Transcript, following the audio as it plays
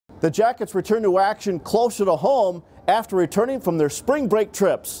The Jackets return to action closer to home after returning from their spring break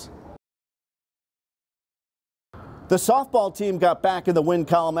trips. The softball team got back in the win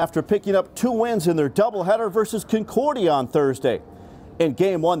column after picking up 2 wins in their doubleheader versus Concordia on Thursday. In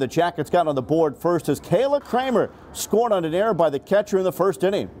Game 1, the Jackets got on the board first as Kayla Kramer scored on an error by the catcher in the first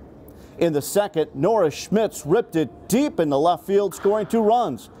inning. In the second, Nora Schmitz ripped it deep in the left field, scoring 2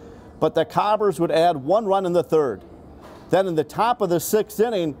 runs. But the Cobbers would add 1 run in the third. Then in the top of the 6th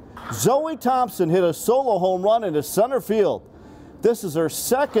inning, Zoe Thompson hit a solo home run into center field. This is her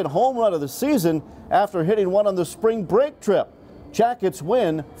 2nd home run of the season after hitting one on the spring break trip. Jackets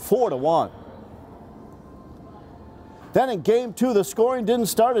win 4-1. Then in Game 2, the scoring didn't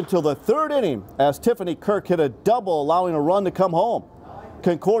start until the 3rd inning as Tiffany Kirk hit a double, allowing a run to come home.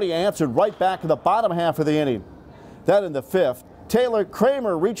 Concordia answered right back in the bottom half of the inning. Then in the 5th, Taylor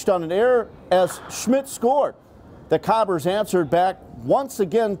Kramer reached on an error as Schmidt scored. The Cobbers answered back once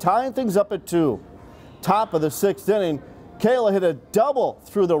again, tying things up at 2. Top of the 6th inning, Kayla hit a double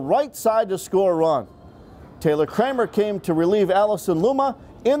through the right side to score a run. Taylor Kramer came to relieve Allison Luma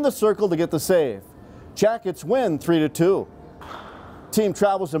in the circle to get the save. Jackets win 3-2. Team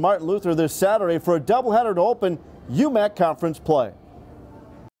travels to Martin Luther this Saturday for a doubleheader to open UMAC conference play.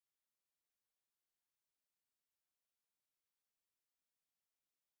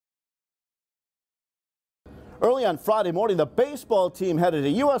 Early on Friday morning, the baseball team headed to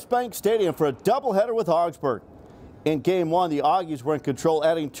US Bank Stadium for a doubleheader with Augsburg. In Game 1, the Augies were in control,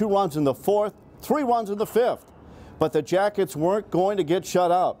 adding 2 runs in the 4th, 3 runs in the 5th. But the Jackets weren't going to get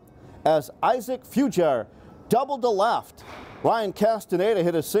shut out as Isaac Fujar doubled to left. Ryan Castaneda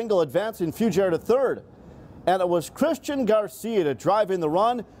hit a single, advancing Fujar to third. And it was Christian Garcia to drive in the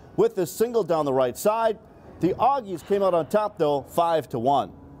run with the single down the right side. The Augies came out on top, though,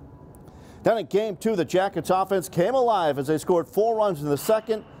 5-1. Then in Game 2, the Jackets offense came alive as they scored 4 runs in the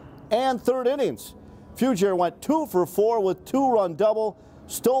 2nd and 3rd innings. Fugier went 2 for 4 with 2-run double,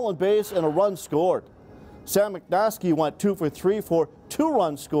 stolen base, and a run scored. Sam McNoskey went 2 for 3 for 2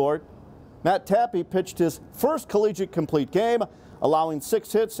 runs scored. Matt Tappy pitched his first collegiate complete game, allowing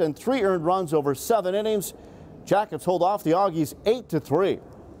 6 hits and 3 earned runs over 7 innings. Jackets hold off the Augies 8-3.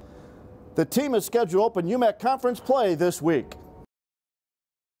 The team is scheduled to open UMAC conference play this week.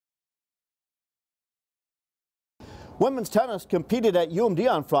 Women's tennis competed at UMD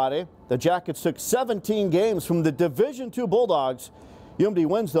on Friday. The Jackets took 17 games from the Division II Bulldogs. UMD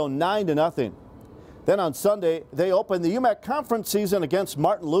wins, though, 9-0. Then on Sunday, they opened the UMAC conference season against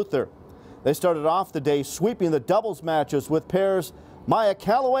Martin Luther. They started off the day sweeping the doubles matches with pairs Maya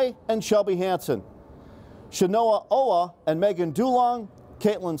Calloway and Shelby Hansen, Shanoa Owa and Megan Dulong,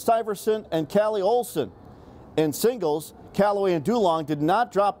 Caitlin Syverson and Callie Olson. In singles, Calloway and Dulong did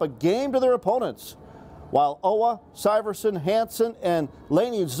not drop a game to their opponents, while Owa, Syverson, Hansen, and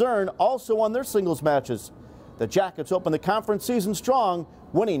Lainey Zern also won their singles matches. The Jackets opened the conference season strong,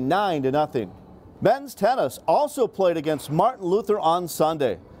 winning 9-0. Men's tennis also played against Martin Luther on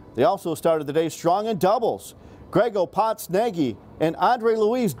Sunday. They also started the day strong in doubles. Grego Potts-Nagy and Andre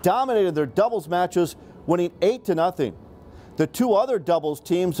Louise dominated their doubles matches, winning 8-0. The 2 other doubles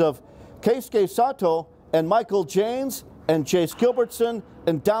teams of Keisuke Sato and Michael Janes and Jace Gilbertson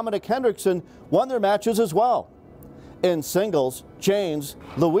and Dominic Hendrickson won their matches as well. In singles, Janes,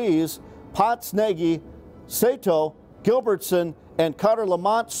 Louise, Potts-Nagy, Sato, Gilbertson, and Carter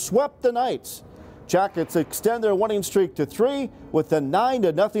Lamont swept the Knights. Jackets extend their winning streak to 3 with a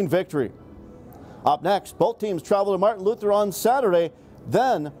 9-0 victory. Up next, both teams travel to Martin Luther on Saturday,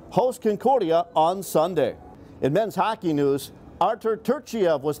 then host Concordia on Sunday. In men's hockey news, Artur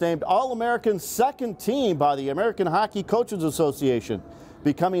Turchiev was named All-American second team by the American Hockey Coaches Association,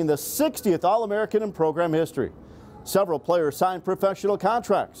 becoming the 60th All-American in program history. Several players signed professional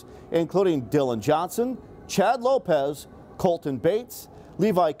contracts, including Dylan Johnson, Chad Lopez, Colton Bates,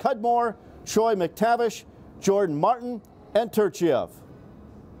 Levi Cudmore, Troy McTavish, Jordan Martin, and Turchiev.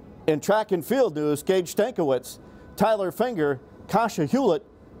 In track and field news, Gage Stankiewicz, Tyler Finger, Kasha Hewlett,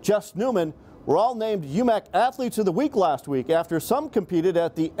 Jess Newman were all named UMAC Athletes of the Week last week after some competed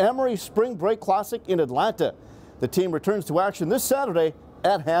at the Emory Spring Break Classic in Atlanta. The team returns to action this Saturday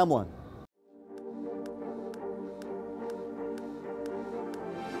at Hamlin.